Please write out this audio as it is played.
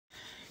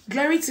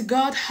Glory to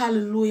God,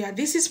 hallelujah.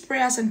 This is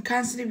Prayers and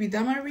Counseling with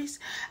Damaris.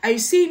 Are you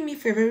seeing me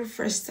for the very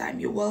first time?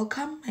 You're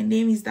welcome. My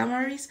name is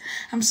Damaris.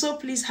 I'm so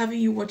pleased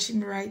having you watching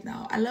me right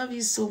now. I love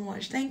you so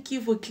much. Thank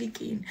you for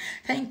clicking.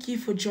 Thank you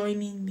for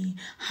joining me.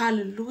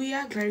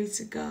 Hallelujah. Glory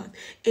to God.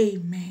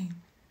 Amen.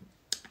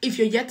 If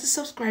you're yet to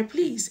subscribe,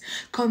 please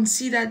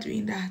consider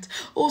doing that.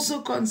 Also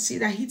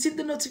consider hitting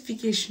the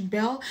notification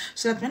bell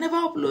so that whenever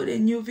I upload a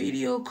new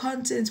video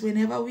content,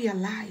 whenever we are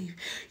live,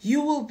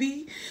 you will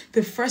be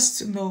the first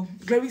to know.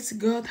 Glory to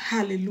God.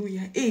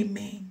 Hallelujah.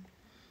 Amen.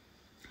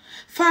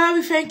 Father,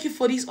 we thank you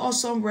for this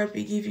awesome word.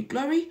 We give you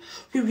glory.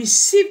 We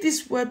receive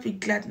this word with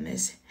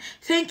gladness.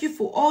 Thank you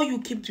for all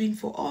you keep doing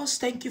for us.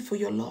 Thank you for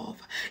your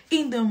love.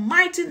 In the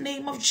mighty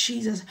name of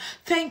Jesus.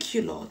 Thank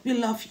you, Lord. We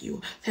love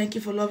you. Thank you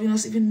for loving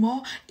us even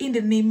more. In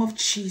the name of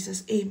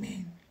Jesus.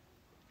 Amen.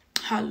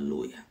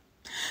 Hallelujah.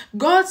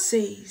 God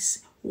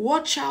says,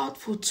 watch out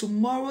for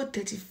tomorrow,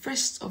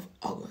 31st of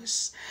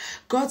August.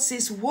 God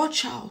says,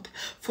 watch out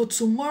for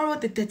tomorrow,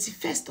 the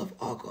 31st of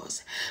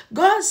August.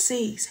 God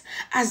says,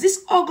 as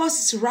this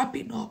August is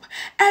wrapping up,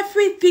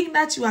 everything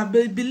that you have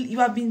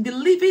been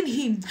believing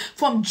Him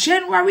from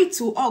January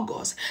to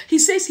August, He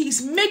says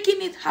He's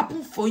making it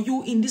happen for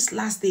you in this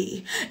last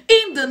day.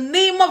 In the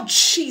name of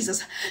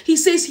Jesus, He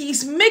says He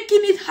is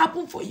making it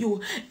happen for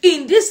you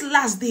in this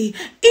last day.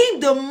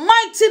 In the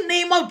mighty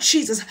name of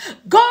Jesus,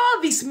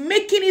 God is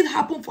making it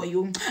happen for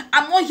you.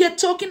 I'm not here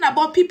talking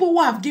about people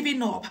who have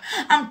given up.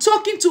 I'm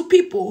talking to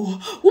people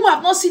who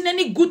have not seen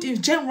any good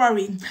in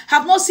January,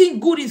 have not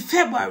seen good in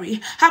February,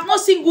 have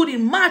not seen good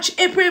in March,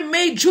 April,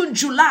 May, June,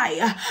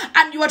 July,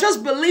 and you are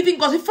just believing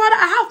God. Father,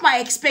 I have my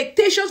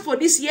expectations for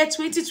this year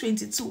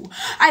 2022.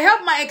 I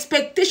have my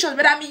expectations,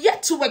 but I'm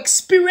yet to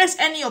experience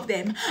any of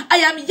them. I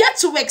am yet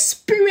to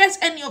experience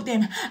any of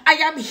them. I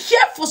am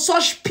here for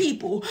such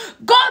people.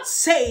 God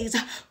says,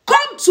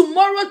 come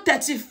tomorrow,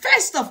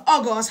 31st of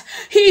August.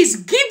 He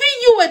is giving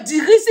you a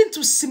reason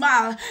to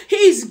smile. He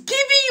is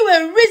giving you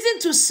a reason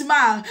to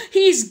smile.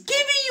 He is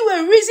giving you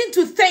a reason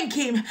to thank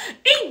Him.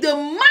 In the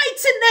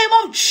mighty name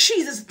of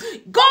Jesus,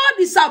 God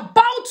is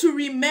about to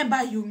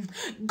remember you.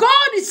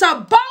 God is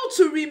about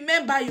to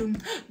remember you.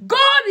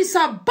 God is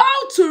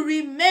about to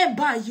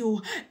remember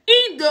you.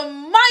 In the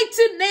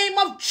mighty name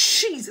of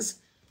Jesus.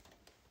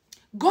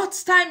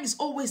 God's time is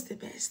always the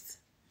best.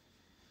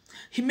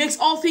 He makes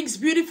all things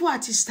beautiful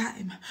at His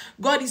time.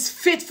 God is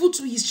faithful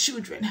to His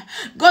children.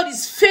 God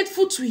is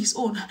faithful to His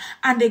own.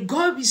 And the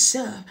God we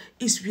serve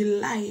is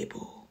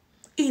reliable.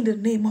 In the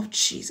name of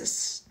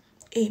Jesus.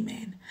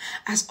 Amen.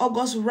 As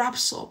August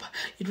wraps up,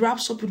 it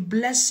wraps up with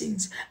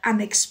blessings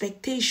and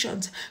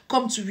expectations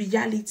come to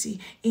reality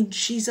in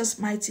Jesus'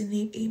 mighty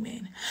name.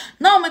 Amen.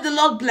 Now may the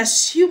Lord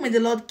bless you. May the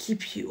Lord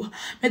keep you.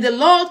 May the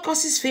Lord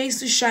cause His face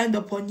to shine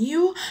upon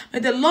you. May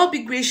the Lord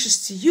be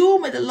gracious to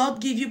you. May the Lord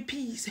give you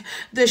peace.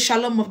 The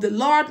shalom of the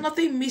Lord,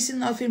 nothing missing,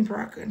 nothing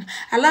broken.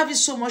 I love you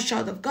so much,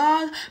 child of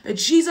God, but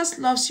Jesus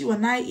loves you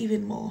and I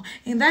even more.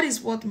 And that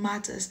is what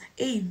matters.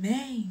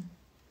 Amen.